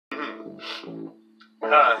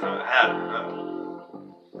As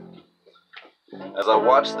I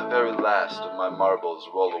watch the very last of my marbles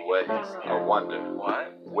roll away, I wonder,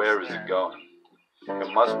 where is it going?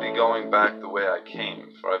 It must be going back the way I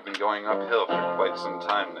came, for I've been going uphill for quite some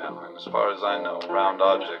time now, and as far as I know, round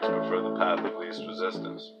objects prefer the path of least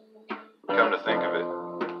resistance. Come to think of it,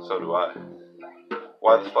 so do I.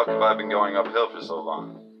 Why the fuck have I been going uphill for so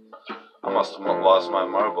long? I must have lost my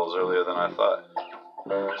marbles earlier than I thought.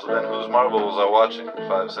 So then whose marble was I watching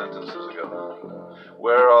 5 sentences ago?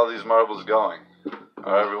 Where are all these marbles going?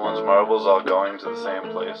 Are everyone's marbles all going to the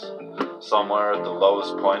same place? Somewhere at the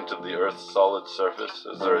lowest point of the Earth's solid surface,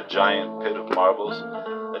 is there a giant pit of marbles?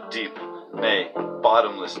 A deep, nay,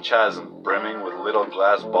 bottomless chasm brimming with little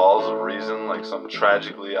glass balls of reason like some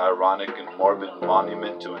tragically ironic and morbid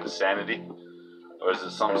monument to insanity? Or is it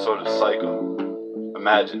some sort of cycle?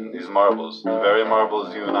 Imagine these marbles, the very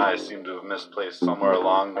marbles you and I seem to have misplaced somewhere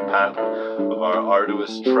along the path of our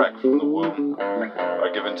arduous trek from the womb, are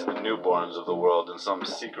given to the newborns of the world in some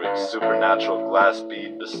secret, supernatural glass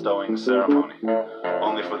bead bestowing ceremony,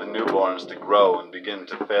 only for the newborns to grow and begin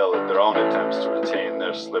to fail at their own attempts to retain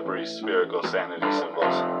their slippery spherical sanity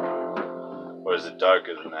symbols. Or is it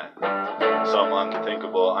darker than that? Some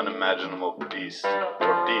unthinkable, unimaginable beast,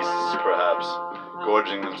 or beasts perhaps,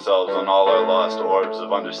 gorging themselves on all our lost orbs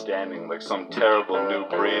of understanding like some terrible new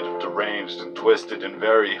breed of deranged and twisted and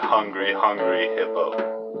very hungry hippo.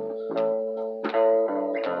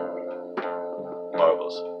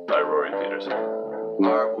 Marbles by Rory Peterson.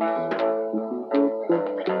 Marbles.